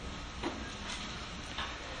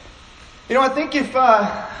I think if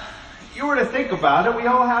you were to think about it, we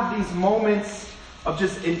all have these moments of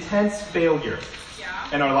just intense failure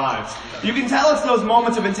in our lives. You can tell it's those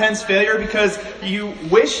moments of intense failure because you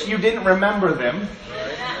wish you didn't remember them.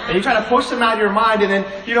 And you try to push them out of your mind, and then,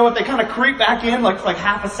 you know what, they kind of creep back in like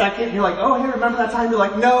half a second. You're like, oh, hey, remember that time? You're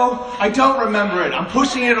like, no, I don't remember it. I'm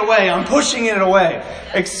pushing it away.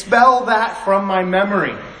 Expel that from my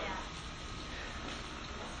memory.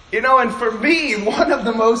 And for me, one of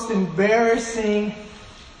the most embarrassing,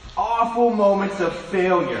 awful moments of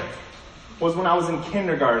failure was when I was in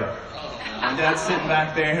kindergarten. My dad's sitting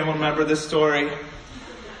back there. He'll remember this story.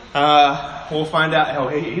 We'll find out. Oh,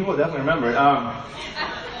 he will definitely remember it.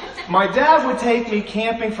 My dad would take me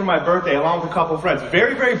camping for my birthday along with a couple of friends.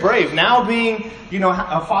 Very, very brave. Now being,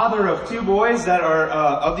 a father of two boys that are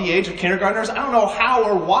of the age of kindergartners, I don't know how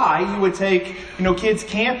or why you would take, kids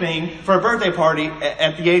camping for a birthday party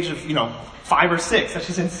at the age of, 5 or 6. That's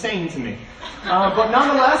just insane to me. But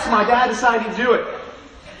nonetheless, my dad decided to do it.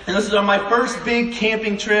 And this is on my first big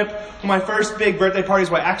camping trip, my first big birthday parties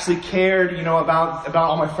where I actually cared, about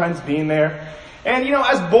all my friends being there. And,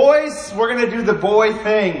 as boys, we're going to do the boy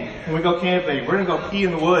thing when we go camping. We're going to go pee in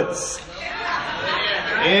the woods.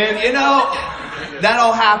 And, that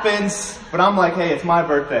all happens. But I'm like, hey, it's my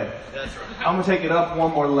birthday. I'm going to take it up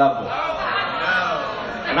one more level.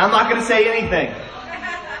 And I'm not going to say anything.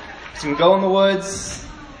 So I'm going to go in the woods.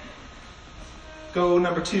 Go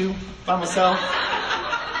number 2 by myself.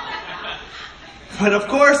 But of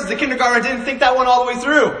course, as a kindergartner, I didn't think that one all the way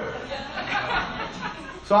through.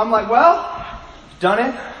 So I'm like, well, done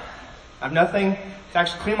it. I have nothing to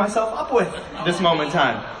actually clean myself up with at this moment in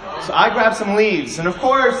time. So I grabbed some leaves. And of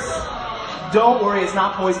course, don't worry, it's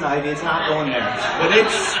not poison ivy. It's not going there. But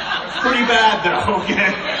it's pretty bad though,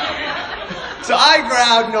 okay? So I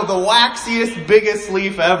grabbed, the waxiest, biggest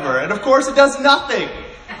leaf ever. And of course, it does nothing.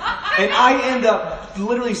 And I end up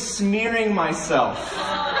literally smearing myself.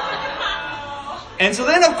 And so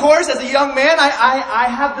then, of course, as a young man, I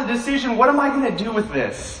have the decision, what am I going to do with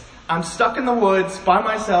this? I'm stuck in the woods by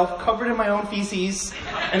myself, covered in my own feces,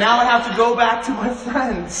 and now I have to go back to my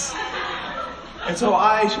friends. And so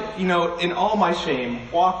I, in all my shame,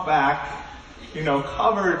 walk back,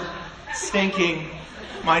 covered, stinking.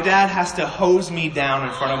 My dad has to hose me down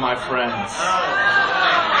in front of my friends.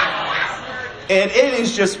 And it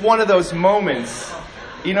is just one of those moments,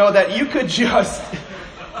 that you could just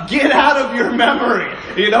get out of your memory,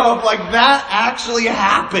 of like that actually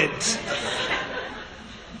happened.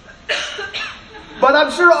 But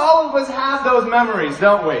I'm sure all of us have those memories,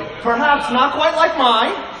 don't we? Perhaps not quite like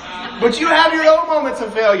mine, but you have your own moments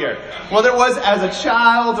of failure. Whether it was as a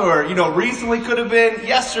child or, recently could have been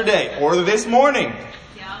yesterday or this morning.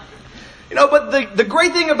 Yeah. But the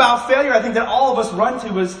great thing about failure, I think that all of us run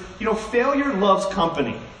to is, failure loves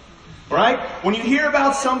company. Right? When you hear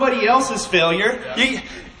about somebody else's failure, if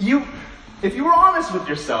you were honest with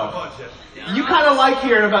yourself, you kind of like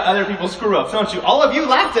hearing about other people's screw-ups, don't you? All of you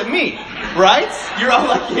laughed at me, right? You're all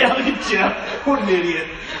like, yeah, look at Jeff. What an idiot.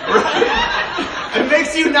 Right?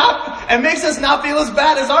 It makes us not feel as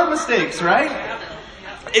bad as our mistakes, right?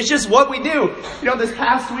 It's just what we do. This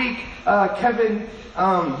past week, Kevin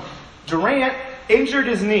Durant injured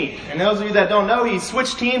his knee. And those of you that don't know, he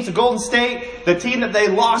switched teams to Golden State, the team that they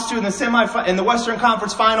lost to in the Western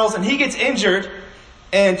Conference Finals, and he gets injured.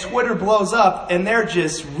 And Twitter blows up, and they're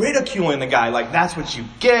just ridiculing the guy. Like, that's what you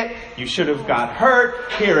get. You should have got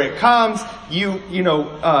hurt. Here it comes. You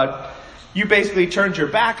basically turned your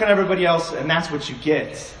back on everybody else, and that's what you get.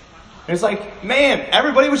 And it's like, man,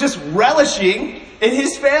 everybody was just relishing in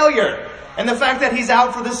his failure and the fact that he's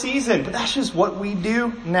out for the season. But that's just what we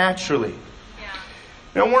do naturally.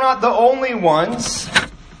 Yeah. We're not the only ones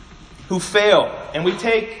who fail, and we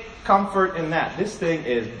take comfort in that. This thing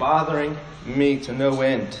is bothering me to no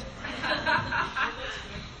end.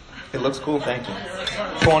 It looks cool, thank you.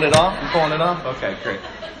 Pulling it off? You pulling it off? Okay, great.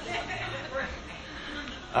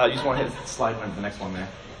 You just want to hit the slide one, the next one there.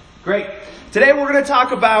 Great. Today we're going to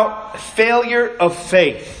talk about failure of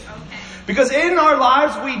faith. Because in our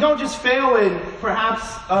lives, we don't just fail in perhaps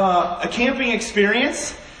a camping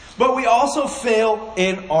experience, but we also fail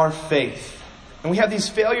in our faith. And we have these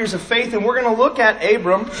failures of faith, and we're going to look at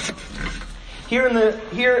Abram here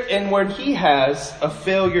in where he has a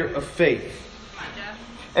failure of faith.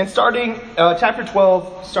 And starting chapter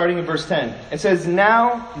 12, starting in verse 10, it says,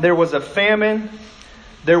 "Now there was a famine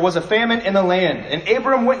in the land, and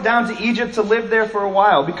Abram went down to Egypt to live there for a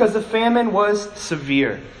while, because the famine was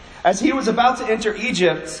severe. As he was about to enter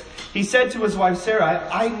Egypt, he said to his wife Sarai,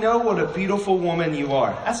 'I know what a beautiful woman you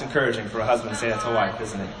are.'" That's encouraging for a husband to say that to a wife,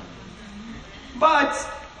 isn't it? "But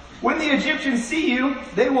When the Egyptians see you,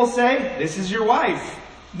 they will say, 'This is your wife.'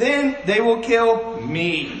 Then they will kill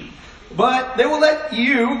me. But they will let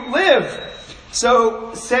you live.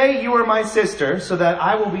 So say you are my sister, so that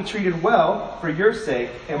I will be treated well for your sake,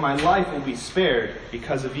 and my life will be spared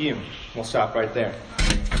because of you." We'll stop right there.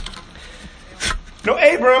 Now,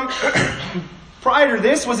 Abram, prior to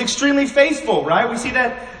this, was extremely faithful, right? We see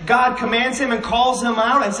that God commands him and calls him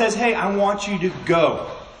out and says, "Hey, I want you to go."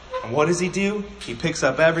 And what does he do? He picks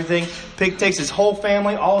up everything, takes his whole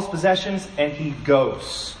family, all his possessions, and he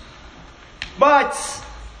goes. But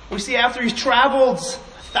we see after he's traveled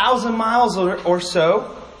 1,000 miles or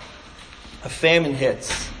so, a famine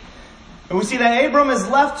hits. And we see that Abram is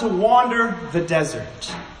left to wander the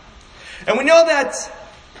desert. And we know that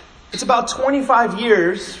it's about 25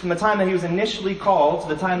 years from the time that he was initially called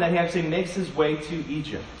to the time that he actually makes his way to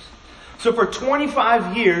Egypt. So for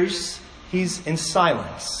 25 years, he's in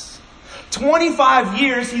silence. 25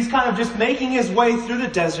 years, he's kind of just making his way through the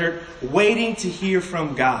desert, waiting to hear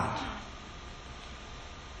from God.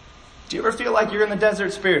 Do you ever feel like you're in the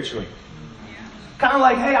desert spiritually? Kind of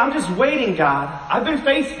like, hey, I'm just waiting, God. I've been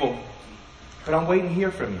faithful, but I'm waiting to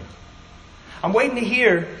hear from you. I'm waiting to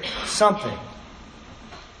hear something.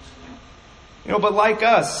 But like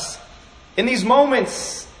us, in these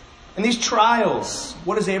moments, in these trials,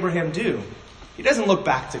 what does Abraham do? He doesn't look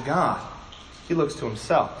back to God. He looks to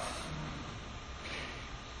himself.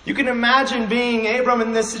 You can imagine being Abram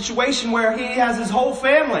in this situation where he has his whole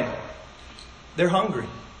family. They're hungry.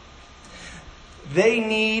 They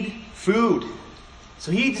need food.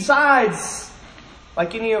 So he decides,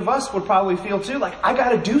 like any of us would probably feel too, like, I got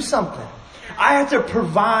to do something. I have to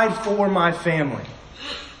provide for my family.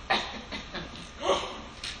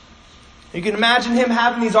 You can imagine him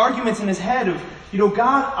having these arguments in his head of,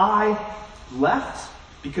 God, I left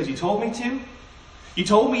because you told me to. You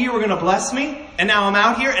told me you were going to bless me, and now I'm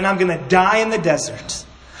out here and I'm going to die in the desert.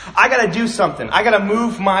 I got to do something. I got to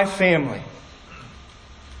move my family.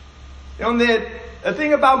 The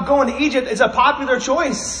thing about going to Egypt is a popular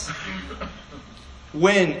choice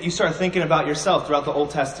when you start thinking about yourself throughout the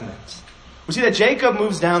Old Testament. We see that Jacob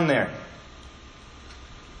moves down there,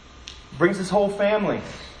 brings his whole family.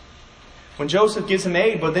 When Joseph gives him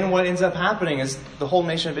aid, but then what ends up happening is the whole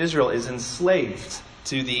nation of Israel is enslaved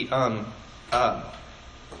to the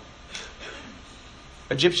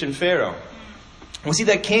Egyptian Pharaoh. We see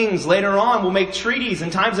that kings later on will make treaties in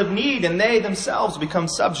times of need, and they themselves become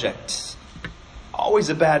subjects. Always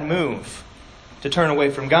a bad move to turn away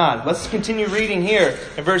from God. Let's continue reading here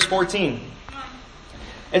in verse 14.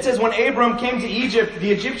 It says, when Abram came to Egypt,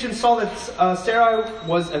 the Egyptians saw that Sarai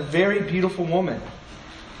was a very beautiful woman.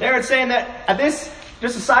 There it's saying that at this,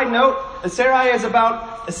 just a side note, Sarai is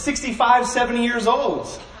about 65, 70 years old.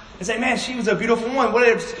 They say, man, she was a beautiful woman. What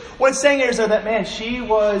it's saying here is that, man, she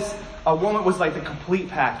was a woman was like the complete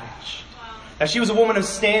package. That she was a woman of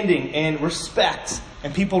standing and respect.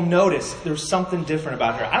 And people notice there's something different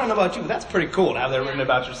about her. I don't know about you, but that's pretty cool to have that written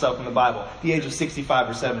about yourself in the Bible. The age of 65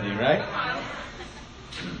 or 70, right?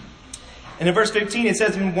 And in verse 15 it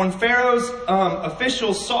says, when Pharaoh's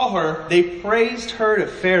officials saw her, they praised her to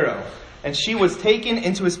Pharaoh. And she was taken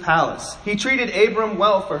into his palace. He treated Abram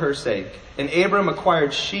well for her sake. And Abram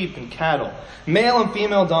acquired sheep and cattle, male and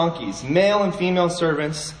female donkeys, male and female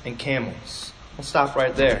servants, and camels. We'll stop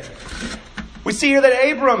right there. We see here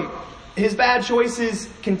that Abram, his bad choices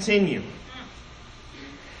continue.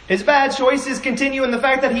 His bad choices continue in the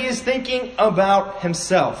fact that he is thinking about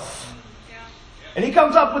himself. And he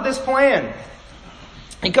comes up with this plan.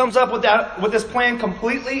 He comes up with this plan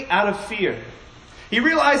completely out of fear. He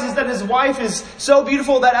realizes that his wife is so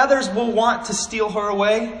beautiful that others will want to steal her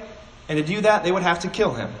away. And to do that, they would have to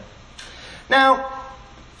kill him. Now,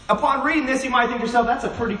 upon reading this, you might think to yourself, that's a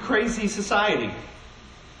pretty crazy society.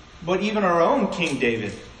 But even our own King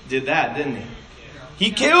David did that, didn't he?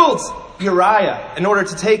 He killed Uriah in order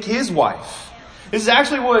to take his wife. This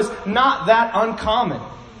actually was not that uncommon.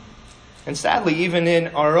 And sadly, even in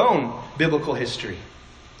our own biblical history.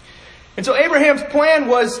 And so Abraham's plan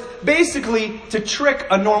was basically to trick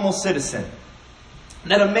a normal citizen.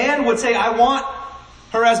 That a man would say, I want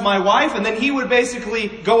her as my wife, and then he would basically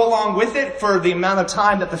go along with it for the amount of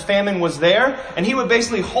time that the famine was there, and he would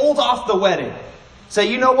basically hold off the wedding.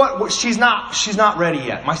 Say, you know what, she's not ready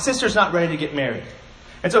yet. My sister's not ready to get married.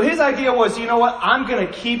 And so his idea was, you know what, I'm going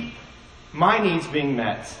to keep my needs being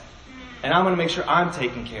met, and I'm going to make sure I'm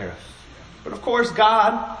taken care of. But of course,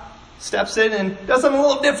 God steps in and does something a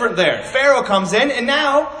little different there. Pharaoh comes in, and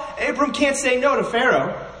now Abram can't say no to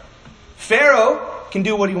Pharaoh. Pharaoh can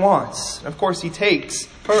do what he wants. And of course, he takes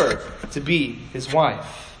her to be his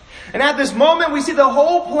wife. And at this moment, we see the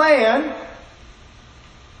whole plan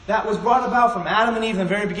that was brought about from Adam and Eve in the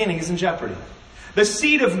very beginning is in jeopardy. The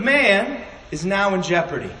seed of man is now in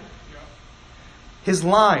jeopardy. His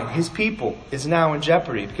line, his people, is now in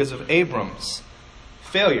jeopardy because of Abram's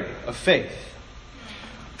failure of faith.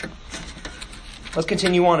 Let's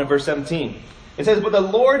continue on in verse 17. It says, "But the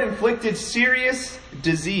Lord inflicted serious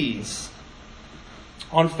disease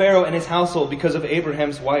on Pharaoh and his household because of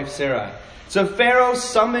Abraham's wife Sarai. So Pharaoh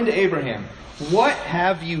summoned Abraham. 'What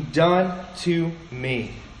have you done to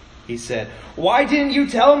me?' he said. 'Why didn't you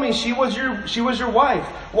tell me she was your wife?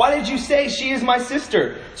 Why did you say she is my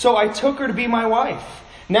sister? So I took her to be my wife.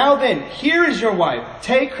 Now then, here is your wife.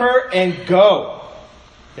 Take her and go.'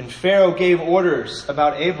 And Pharaoh gave orders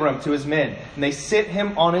about Abram to his men, and they sent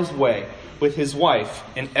him on his way with his wife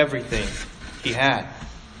and everything he had."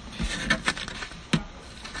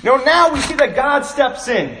 Now we see that God steps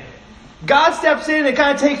in. God steps in and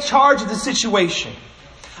kind of takes charge of the situation.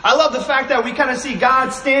 I love the fact that we kind of see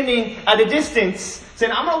God standing at a distance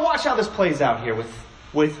saying, "I'm going to watch how this plays out here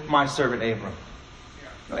with my servant Abram.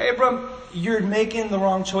 Abram, you're making the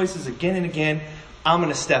wrong choices again and again. I'm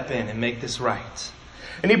going to step in and make this right."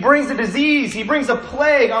 And he brings a disease. He brings a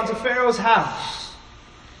plague onto Pharaoh's house.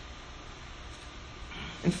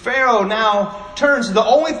 And Pharaoh now turns to the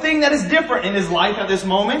only thing that is different in his life at this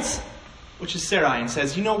moment, which is Sarai, and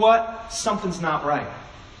says, "You know what? Something's not right."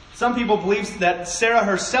 Some people believe that Sarah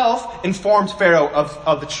herself informed Pharaoh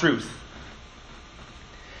of the truth.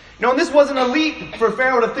 And this wasn't a leap for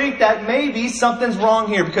Pharaoh to think that maybe something's wrong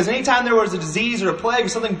here, because anytime there was a disease or a plague or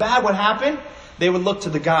something bad would happen, they would look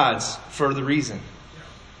to the gods for the reason.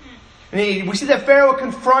 And we see that Pharaoh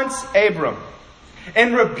confronts Abram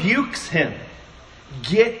and rebukes him.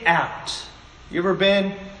 Get out. You ever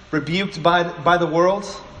been rebuked by the world?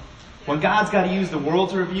 When God's got to use the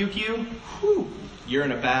world to rebuke you, you're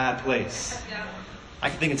in a bad place. I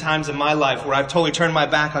can think of times in my life where I've totally turned my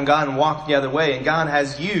back on God and walked the other way, and God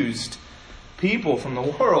has used people from the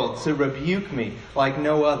world to rebuke me like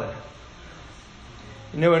no other.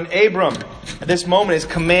 And Abram, at this moment, is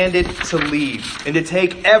commanded to leave and to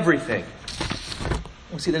take everything.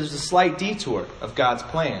 We see there's a slight detour of God's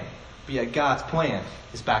plan, but yet God's plan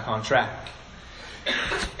is back on track.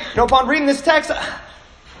 Upon reading this text,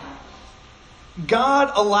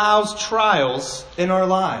 God allows trials in our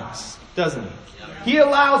lives, doesn't He? He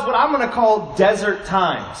allows what I'm going to call desert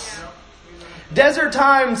times. Desert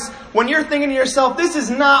times when you're thinking to yourself, "This is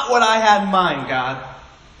not what I had in mind, God."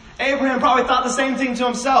 Abraham probably thought the same thing to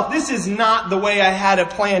himself. "This is not the way I had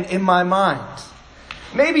it planned in my mind."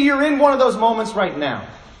 Maybe you're in one of those moments right now.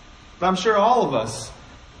 But I'm sure all of us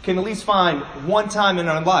can at least find one time in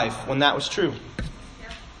our life when that was true.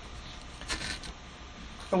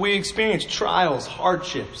 And we experience trials,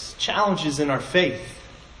 hardships, challenges in our faith.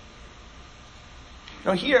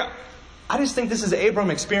 Here, I just think this is Abram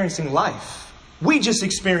experiencing life. We just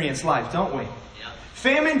experience life, don't we?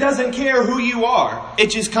 Famine doesn't care who you are. It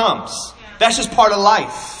just comes. That's just part of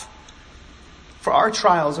life. For our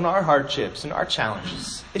trials and our hardships and our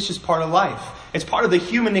challenges, it's just part of life. It's part of the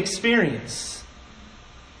human experience.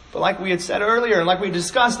 But like we had said earlier, and like we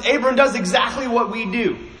discussed, Abram does exactly what we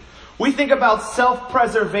do. We think about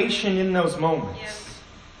self-preservation in those moments.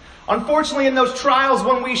 Unfortunately, in those trials,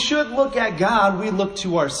 when we should look at God, we look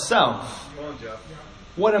to ourselves.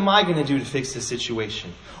 What am I going to do to fix this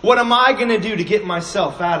situation? What am I going to do to get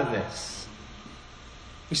myself out of this?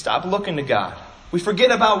 We stop looking to God. We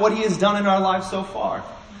forget about what He has done in our life so far.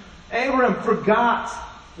 Abram forgot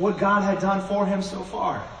what God had done for him so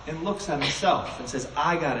far and looks at himself and says,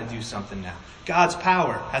 "I got to do something now." God's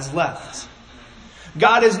power has left.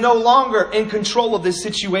 God is no longer in control of this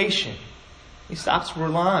situation. He stops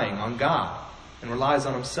relying on God and relies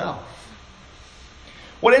on himself.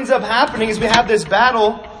 What ends up happening is we have this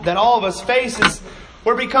battle that all of us face, is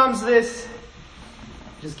where it becomes this...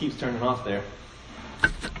 It just keeps turning off there.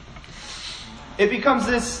 It becomes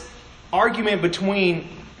this argument between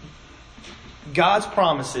God's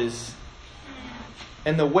promises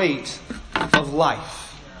and the weight of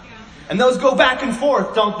life. And those go back and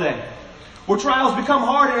forth, don't they? Where trials become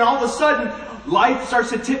hard and all of a sudden life starts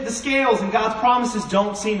to tip the scales and God's promises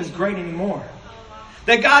don't seem as great anymore.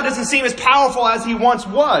 That God doesn't seem as powerful as He once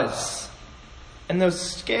was. And those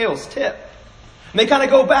scales tip. And they kind of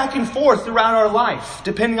go back and forth throughout our life,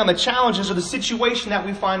 depending on the challenges or the situation that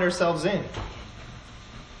we find ourselves in.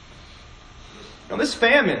 Now, this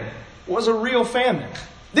famine was a real famine.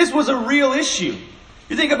 This was a real issue.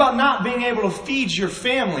 You think about not being able to feed your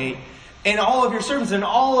family and all of your servants and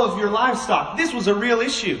all of your livestock. This was a real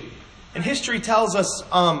issue. And history tells us,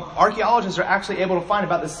 archaeologists are actually able to find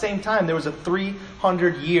about the same time there was a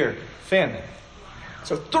 300-year famine.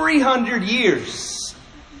 So 300 years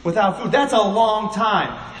without food. That's a long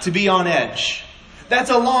time to be on edge. That's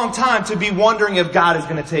a long time to be wondering if God is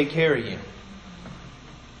going to take care of you.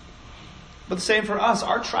 But the same for us.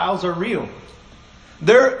 Our trials are real.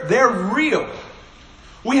 They're real.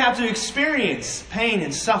 We have to experience pain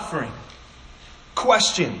and suffering.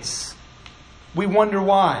 Questions. We wonder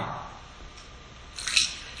why.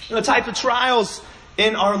 The type of trials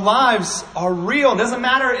in our lives are real. It doesn't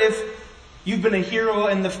matter if you've been a hero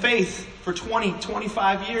in the faith for 20,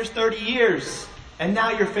 25 years, 30 years, and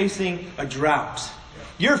now you're facing a drought.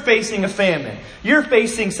 You're facing a famine. You're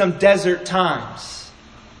facing some desert times.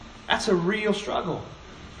 That's a real struggle.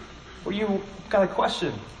 Well, you've got a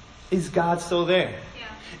question. Is God still there?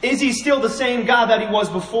 Yeah. Is He still the same God that He was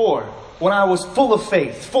before, when I was full of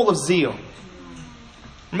faith, full of zeal?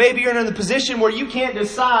 Maybe you're in the position where you can't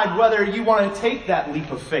decide whether you want to take that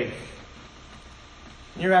leap of faith.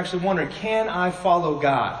 You're actually wondering, can I follow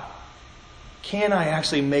God? Can I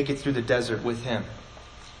actually make it through the desert with Him?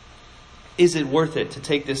 Is it worth it to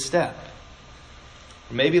take this step?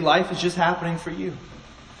 Or maybe life is just happening for you.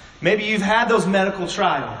 Maybe you've had those medical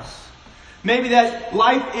trials. Maybe that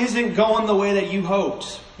life isn't going the way that you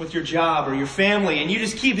hoped with your job or your family, and you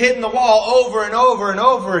just keep hitting the wall over and over and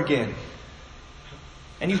over again.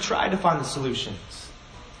 And you've tried to find the solutions.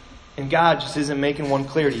 And God just isn't making one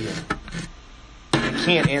clear to you. You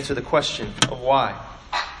can't answer the question of why.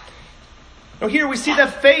 Now here we see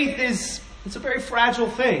that faith it's a very fragile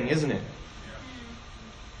thing, isn't it?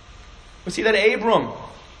 We see that Abram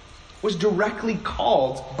was directly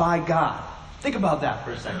called by God. Think about that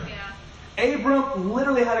for a second. Yeah. Abram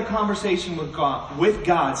literally had a conversation with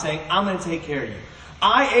God saying, I'm going to take care of you.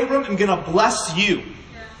 Abram, am going to bless you.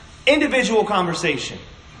 Yeah. Individual conversation.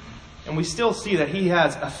 And we still see that he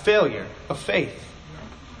has a failure of faith.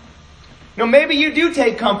 Maybe you do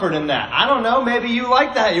take comfort in that. I don't know. Maybe you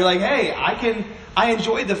like that. You're like, hey, I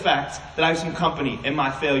enjoy the fact that I have some company in my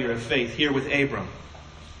failure of faith here with Abram.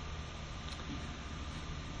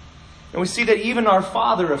 And we see that even our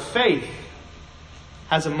father of faith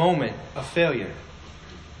has a moment of failure.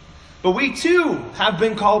 But we too have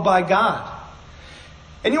been called by God.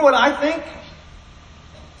 And you know what I think?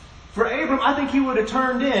 For Abram, I think he would have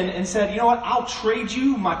turned in and said, you know what? I'll trade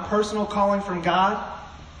you my personal calling from God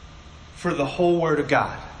for the whole Word of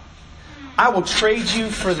God. I will trade you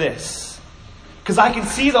for this. Because I can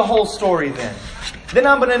see the whole story then. Then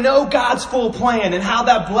I'm going to know God's full plan and how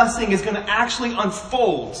that blessing is going to actually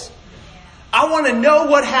unfold. I want to know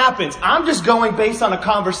what happens. I'm just going based on a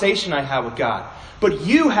conversation I had with God. But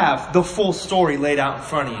you have the full story laid out in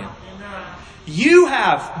front of you. You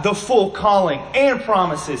have the full calling and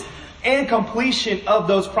promises and completion of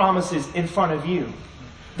those promises in front of you.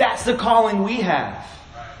 That's the calling we have.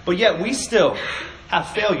 But yet we still have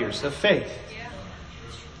failures of faith.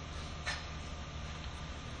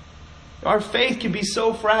 Our faith can be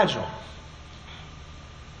so fragile.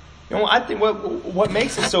 I think what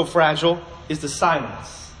makes it so fragile is the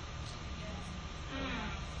silence.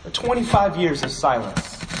 25 years of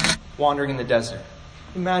silence, wandering in the desert.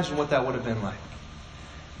 Imagine what that would have been like.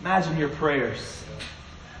 Imagine your prayers.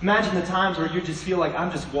 Imagine the times where you just feel like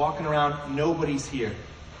I'm just walking around, nobody's here.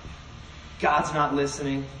 God's not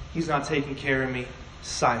listening. He's not taking care of me.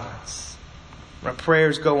 Silence. My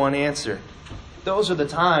prayers go unanswered. Those are the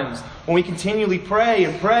times when we continually pray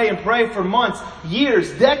and pray and pray for months,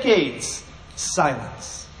 years, decades.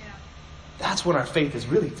 Silence. That's when our faith is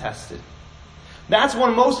really tested. That's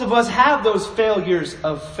when most of us have those failures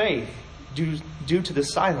of faith due to the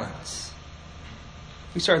silence.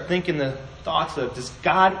 We start thinking the thoughts of, does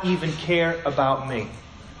God even care about me?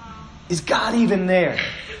 Is God even there?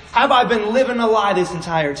 Have I been living a lie this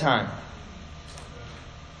entire time?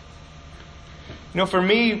 For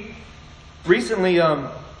me, recently,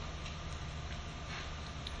 I'll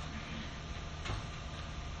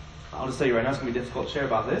just tell you right now, it's going to be difficult to share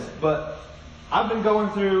about this, but I've been going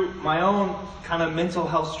through my own kind of mental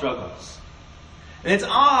health struggles. And it's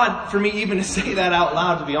odd for me even to say that out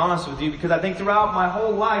loud, to be honest with you, because I think throughout my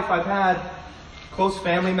whole life I've had close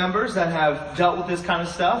family members that have dealt with this kind of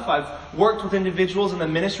stuff. I've worked with individuals in the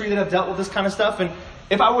ministry that have dealt with this kind of stuff. And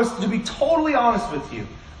if I was to be totally honest with you,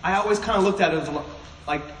 I always kind of looked at it as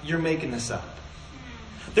like, you're making this up.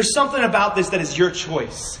 There's something about this that is your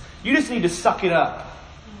choice. You just need to suck it up.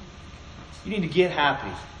 You need to get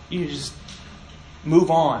happy. You need to just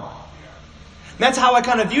move on. And that's how I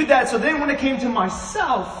kind of viewed that. So then when it came to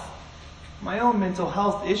myself, my own mental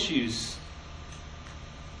health issues,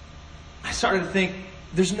 I started to think,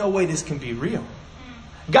 there's no way this can be real.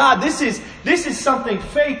 God, this is something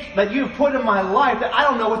fake that you've put in my life that I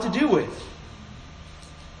don't know what to do with.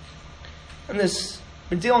 And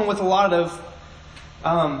been dealing with a lot of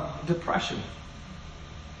depression.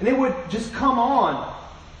 And it would just come on,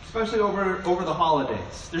 especially over the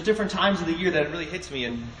holidays. There's different times of the year that it really hits me.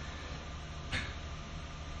 And,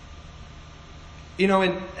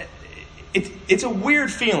 and it's a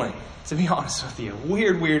weird feeling, to be honest with you.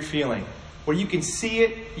 Weird feeling. Where you can see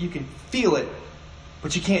it, you can feel it,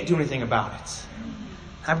 but you can't do anything about it.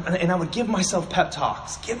 And I would give myself pep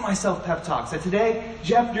talks. That today,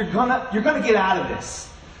 Jeff, you're gonna get out of this.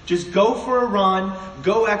 Just go for a run,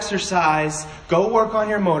 go exercise, go work on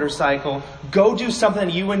your motorcycle, go do something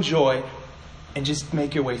that you enjoy, and just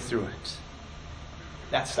make your way through it.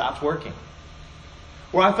 That stopped working.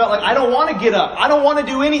 Where I felt like I don't want to get up, I don't want to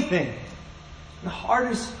do anything. And the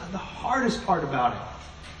hardest part about it,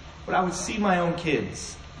 but I would see my own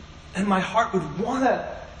kids, and my heart would want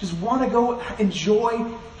to go enjoy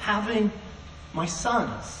having my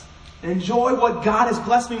sons, and enjoy what God has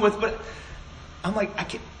blessed me with, but I'm like,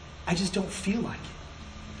 I just don't feel like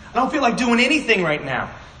it. I don't feel like doing anything right now.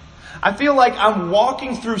 I feel like I'm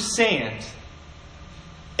walking through sand,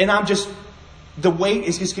 and the weight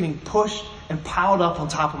is just getting pushed and piled up on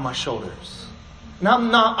top of my shoulders. And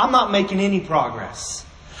I'm not making any progress.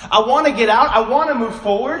 I want to get out. I want to move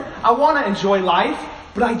forward. I want to enjoy life,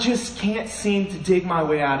 but I just can't seem to dig my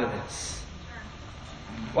way out of this.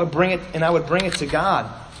 I would bring it to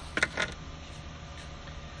God.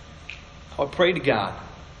 I would pray to God.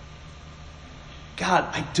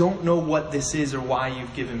 God, I don't know what this is or why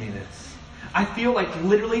you've given me this. I feel like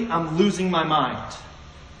literally I'm losing my mind.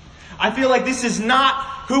 I feel like this is not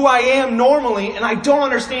who I am normally, and I don't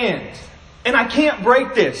understand. And I can't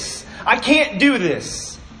break this. I can't do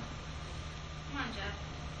this. Come on, Jeff.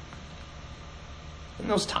 In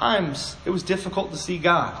those times, it was difficult to see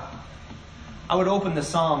God. I would open the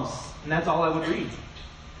Psalms, and that's all I would read.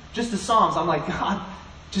 Just the Psalms. I'm like, God,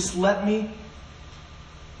 just let me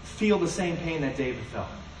feel the same pain that David felt.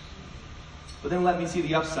 But then let me see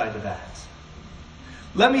the upside to that.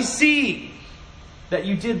 Let me see that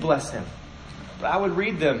you did bless him. But I would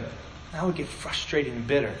read them, and I would get frustrated and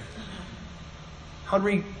bitter. I would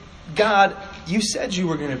read, God, you said you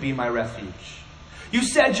were going to be my refuge. You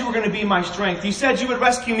said you were going to be my strength. You said you would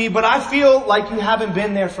rescue me, but I feel like you haven't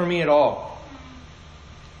been there for me at all.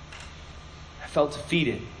 I felt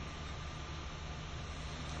defeated.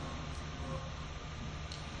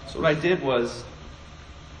 So what I did was,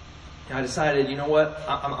 I decided, you know what?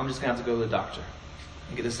 I'm just going to have to go to the doctor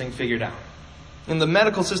and get this thing figured out. And the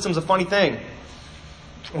medical system's a funny thing.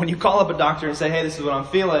 When you call up a doctor and say, hey, this is what I'm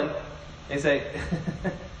feeling, they say,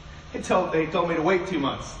 they told me to wait 2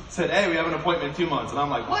 months. Said, hey, we have an appointment in 2 months. And I'm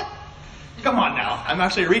like, what? Come on now. I'm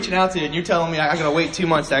actually reaching out to you and you're telling me I got to wait 2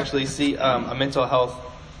 months to actually see a mental health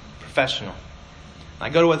professional. I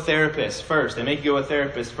go to a therapist first. They make you go to a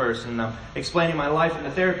therapist first. And I'm explaining my life. And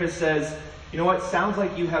the therapist says, you know what? Sounds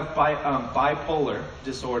like you have bipolar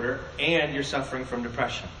disorder and you're suffering from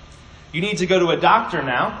depression. You need to go to a doctor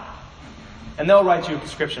now. And they'll write you a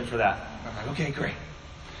prescription for that. I'm like, okay, great.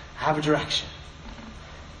 I have a direction.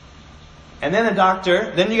 And then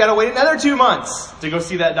then you got to wait another 2 months to go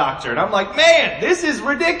see that doctor. And I'm like, man, this is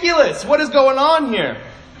ridiculous. What is going on here?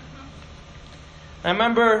 I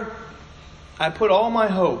remember I put all my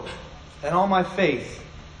hope and all my faith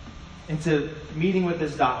into meeting with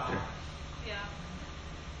this doctor. Yeah.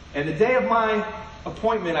 And the day of my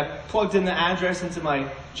appointment, I plugged in the address into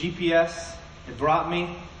my GPS. It brought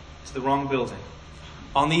me to the wrong building.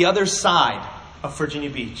 On the other side of Virginia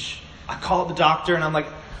Beach. I called the doctor and I'm like,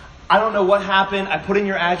 I don't know what happened. I put in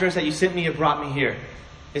your address that you sent me. It brought me here.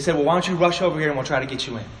 They said, well, why don't you rush over here and we'll try to get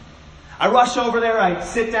you in. I rush over there. I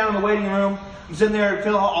sit down in the waiting room. I'm sitting there,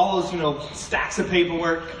 fill out all those, stacks of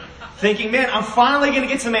paperwork. Thinking, man, I'm finally going to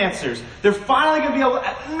get some answers. They're finally going to be able,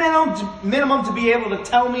 at minimum, to be able to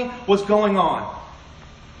tell me what's going on.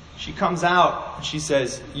 She comes out and she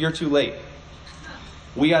says, you're too late.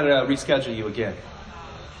 We got to reschedule you again.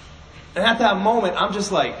 And at that moment, I'm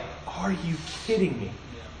just like, are you kidding me?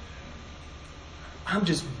 I'm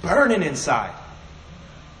just burning inside.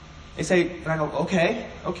 They say, and I go, okay.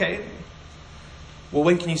 Well,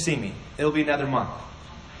 when can you see me? It'll be another month.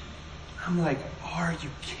 I'm like, are you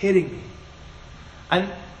kidding me?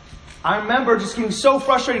 And I remember just getting so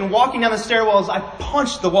frustrated and walking down the stairwells, I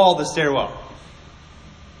punched the wall of the stairwell.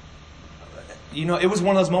 It was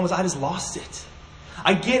one of those moments I just lost it.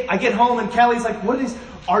 I get home and Kelly's like,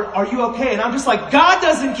 are you okay? And I'm just like, God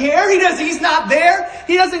doesn't care. He's not there.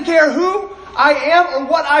 He doesn't care who I am or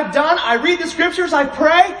what I've done. I read the scriptures. I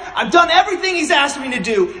pray. I've done everything he's asked me to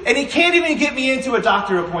do. And he can't even get me into a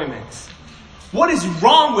doctor appointment. What is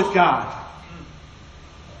wrong with God?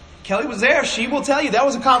 Kelly was there. She will tell you that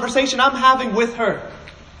was a conversation I'm having with her.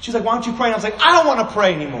 She's like, why don't you pray? And I was like, I don't want to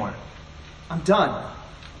pray anymore. I'm done.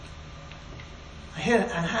 I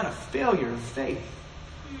had a failure of faith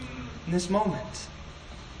in this moment.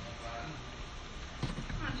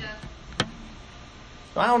 Come on, Jeff.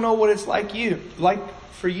 I don't know what it's like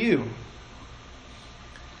for you.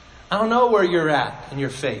 I don't know where you're at in your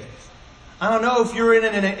faith. I don't know if you're in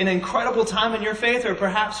an incredible time in your faith, or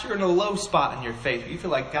perhaps you're in a low spot in your faith. You feel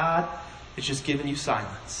like God is just giving you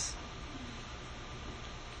silence.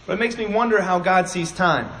 But it makes me wonder how God sees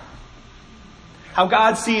time. How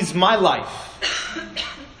God sees my life.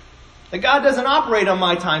 That God doesn't operate on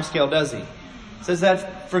my time scale, does He? It says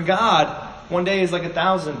that for God, one day is like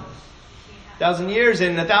 1,000 years,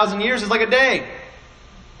 and 1,000 years is like a day.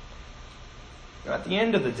 At the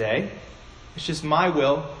end of the day, it's just my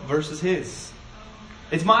will versus His.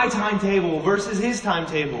 It's my timetable versus His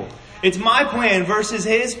timetable. It's my plan versus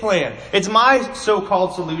His plan. It's my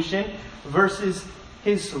so-called solution versus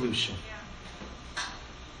His solution.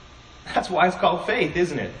 That's why it's called faith,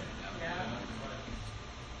 isn't it?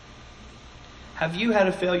 Have you had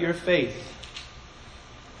a failure of faith?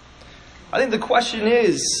 I think the question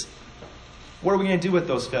is, what are we going to do with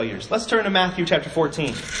those failures? Let's turn to Matthew chapter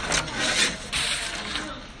 14.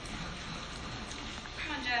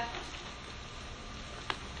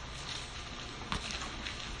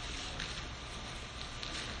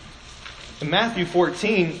 In Matthew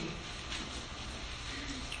 14,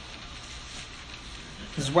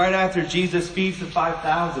 this is right after Jesus feeds the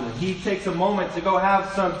 5,000. And He takes a moment to go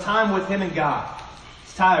have some time with Him and God.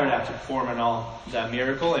 He's tired after performing all that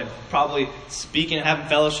miracle and probably speaking and having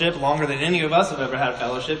fellowship longer than any of us have ever had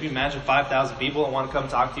fellowship. You imagine 5,000 people and want to come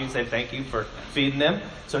talk to you and say thank you for feeding them.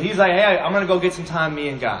 So He's like, hey, I'm going to go get some time, me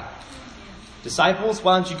and God. Disciples,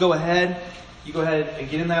 why don't you go ahead? You go ahead and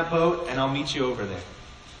get in that boat and I'll meet you over there.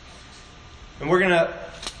 And we're going to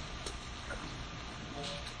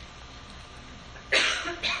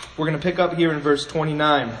pick up here in verse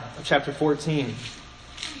 29 of chapter 14.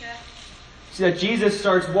 See that Jesus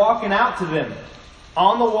starts walking out to them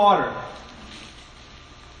on the water.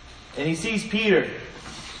 And He sees Peter.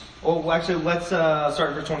 Oh, actually, let's start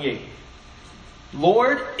at verse 28.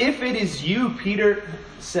 Lord, if it is You, Peter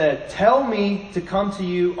said, tell me to come to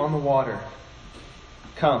You on the water.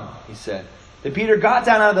 Come, He said. Then Peter got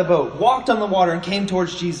down out of the boat, walked on the water, and came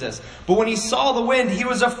towards Jesus. But when he saw the wind, he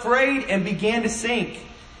was afraid and began to sink.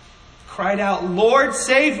 Cried out, Lord,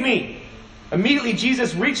 save me! Immediately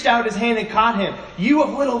Jesus reached out His hand and caught him. You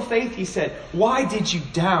of little faith, He said, why did you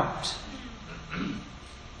doubt?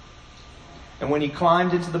 And when he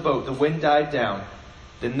climbed into the boat, the wind died down.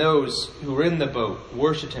 Then those who were in the boat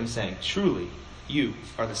worshipped Him, saying, truly, You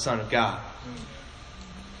are the Son of God.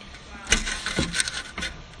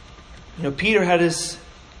 You know, Peter had this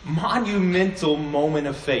monumental moment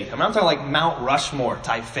of faith. I mean, I'm talking like Mount Rushmore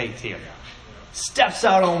type faith here. Steps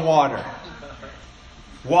out on water.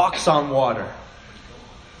 Walks on water.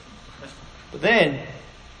 But then,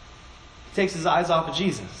 he takes his eyes off of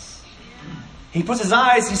Jesus. He puts his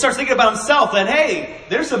eyes, he starts thinking about himself that, hey,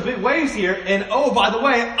 there's some big waves here. And oh, by the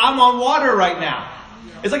way, I'm on water right now.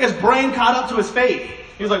 It's like his brain caught up to his faith.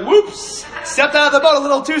 He was like, whoops, stepped out of the boat a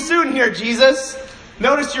little too soon here, Jesus.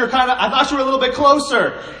 Notice I thought you were a little bit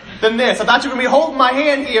closer than this. I thought you were going to be holding my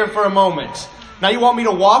hand here for a moment. Now you want me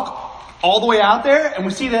to walk all the way out there? And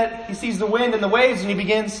we see that he sees the wind and the waves and he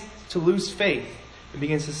begins to lose faith. He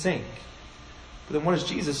begins to sink. But then what does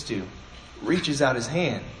Jesus do? Reaches out His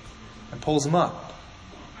hand and pulls him up.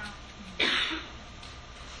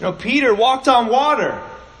 You know, Peter walked on water,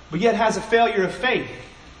 but yet has a failure of faith.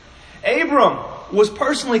 Abram was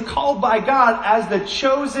personally called by God as the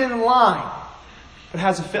chosen line, but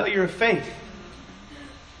has a failure of faith.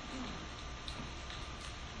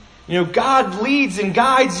 You know, God leads and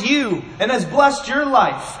guides you and has blessed your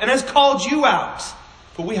life and has called you out.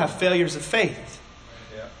 But we have failures of faith.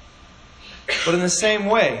 But in the same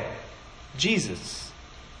way, Jesus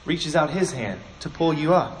reaches out His hand to pull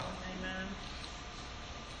you up.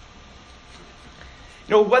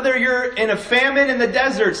 You know, whether you're in a famine in the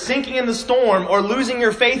desert, sinking in the storm, or losing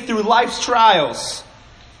your faith through life's trials,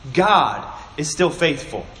 God is still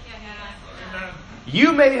faithful.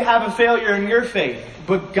 You may have a failure in your faith,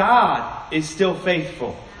 but God is still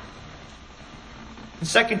faithful. In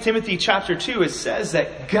 2 Timothy chapter 2, it says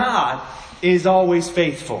that God is always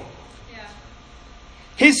faithful.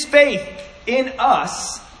 His faith in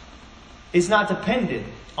us is not dependent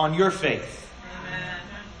on your faith.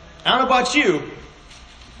 I don't know about you,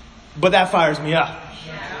 but that fires me up.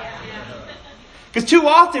 Because too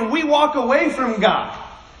often we walk away from God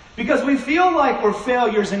because we feel like we're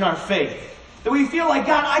failures in our faith. That we feel like,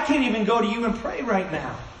 God, I can't even go to You and pray right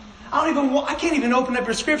now. I can't even open up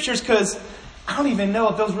your scriptures because I don't even know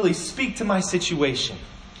if those really speak to my situation.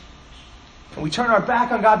 And we turn our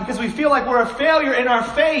back on God because we feel like we're a failure in our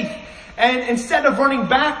faith. And instead of running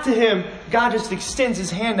back to Him, God just extends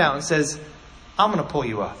His hand out and says, I'm going to pull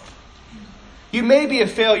you up. You may be a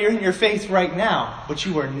failure in your faith right now, but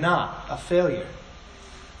you are not a failure.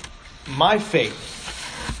 My faith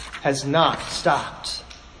has not stopped.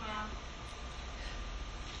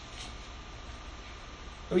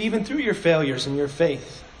 Even through your failures in your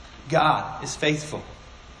faith, God is faithful.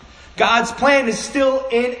 God's plan is still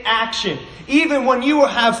in action. Even when you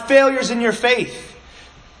have failures in your faith,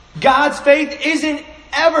 God's faith isn't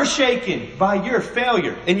ever shaken by your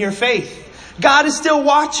failure in your faith. God is still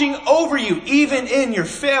watching over you, even in your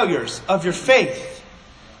failures of your faith.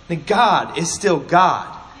 And God is still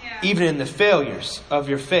God, even in the failures of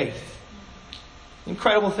your faith. The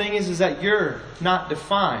incredible thing is that you're not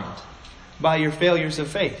defined by your failures of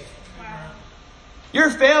faith. Your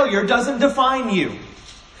failure doesn't define you.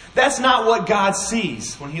 That's not what God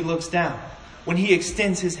sees when He looks down, when He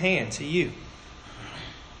extends His hand to you.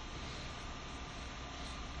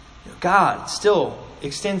 God still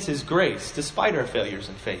extends His grace despite our failures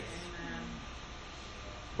in faith.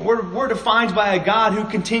 We're defined by a God who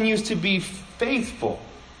continues to be faithful,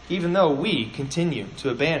 even though we continue to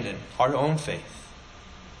abandon our own faith.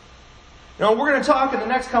 We're going to talk in the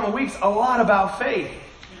next couple of weeks a lot about faith.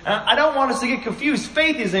 And I don't want us to get confused.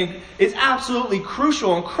 Faith is absolutely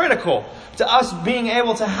crucial and critical to us being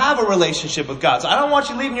able to have a relationship with God. So I don't want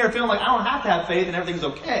you leaving here feeling like I don't have to have faith and everything's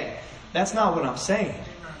okay. That's not what I'm saying.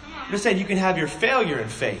 I'm just saying you can have your failure in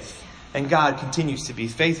faith and God continues to be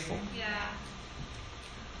faithful.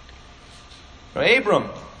 Now, Abram,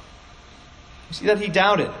 you see that he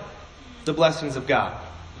doubted the blessings of God.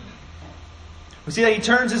 We see that he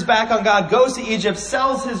turns his back on God, goes to Egypt,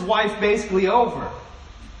 sells his wife basically over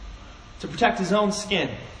to protect his own skin,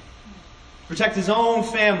 protect his own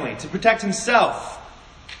family, to protect himself.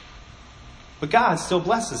 But God still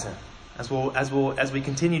blesses him, as we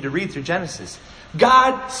continue to read through Genesis.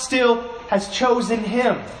 God still has chosen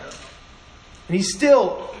him. And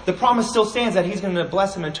the promise still stands that He's going to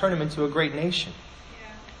bless him and turn him into a great nation.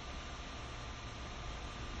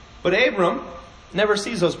 But Abram never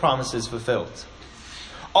sees those promises fulfilled.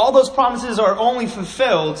 All those promises are only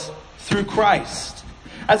fulfilled through Christ.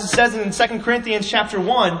 As it says in 2 Corinthians chapter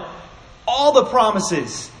 1, all the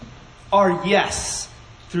promises are yes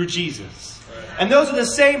through Jesus. And those are the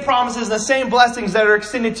same promises and the same blessings that are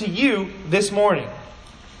extended to you this morning.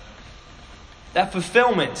 That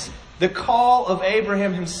fulfillment, the call of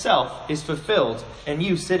Abraham himself, is fulfilled in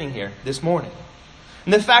you sitting here this morning.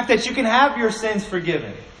 And the fact that you can have your sins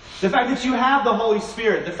forgiven, the fact that you have the Holy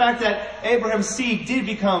Spirit, the fact that Abraham's seed did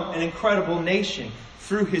become an incredible nation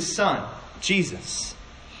through his son, Jesus.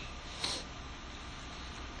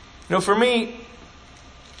 For me,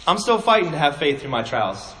 I'm still fighting to have faith through my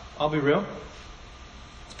trials. I'll be real.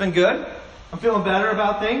 It's been good. I'm feeling better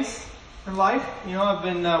about things in life. I've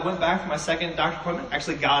been went back for my second doctor appointment.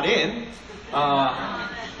 Actually got in. I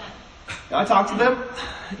talked to them.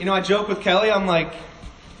 I joke with Kelly. I'm like,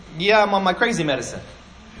 yeah, I'm on my crazy medicine.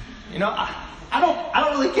 I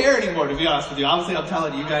don't really care anymore, to be honest with you. Obviously, I'm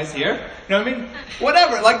telling you guys here. You know what I mean?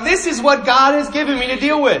 Whatever. Like, this is what God has given me to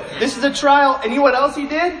deal with. This is a trial. And you know what else He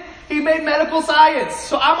did? He made medical science.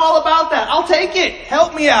 So I'm all about that. I'll take it.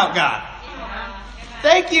 Help me out, God.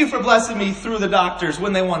 Thank you for blessing me through the doctors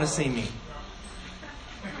when they want to see me.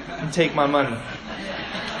 And take my money.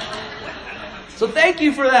 So thank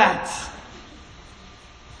you for that.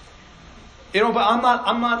 But I'm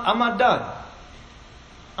not done.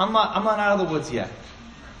 I'm not out of the woods yet.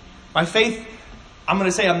 My faith, I'm going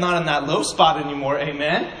to say I'm not in that low spot anymore.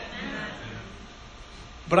 Amen.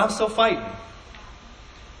 But I'm still fighting.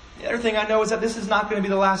 The other thing I know is that this is not going to be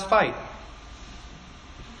the last fight.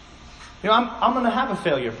 I'm going to have a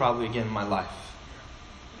failure probably again in my life.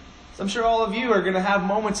 So I'm sure all of you are going to have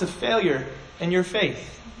moments of failure in your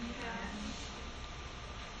faith.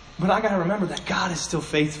 But I got to remember that God is still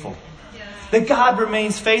faithful. That God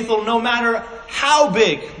remains faithful no matter how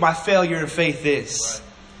big my failure in faith is.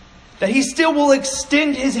 That He still will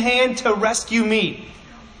extend His hand to rescue me.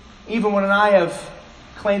 Even when I have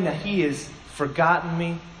claimed that He has forgotten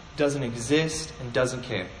me, doesn't exist, and doesn't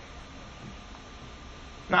care.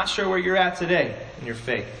 Not sure where you're at today in your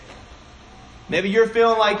faith. Maybe you're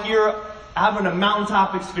feeling like you're having a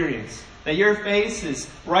mountaintop experience. That your face is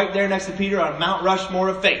right there next to Peter on Mount Rushmore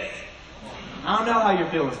of faith. I don't know how you're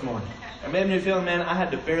feeling this morning. Or maybe you're feeling, man, I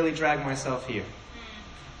had to barely drag myself here.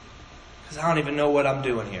 Because I don't even know what I'm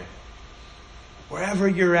doing here. Wherever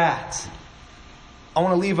you're at, I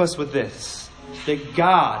want to leave us with this. That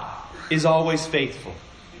God is always faithful.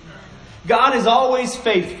 God is always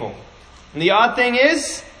faithful. And the odd thing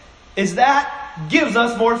is that gives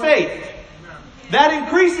us more faith. That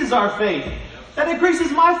increases our faith. That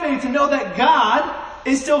increases my faith to know that God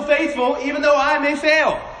is still faithful even though I may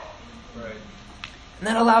fail. Right. And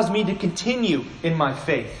that allows me to continue in my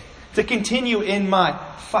faith, to continue in my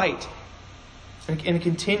fight, and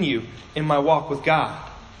continue in my walk with God.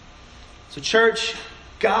 So church,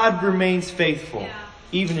 God remains faithful. Yeah.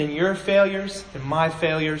 Even in your failures and my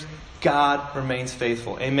failures, God remains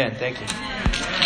faithful. Amen. Thank you.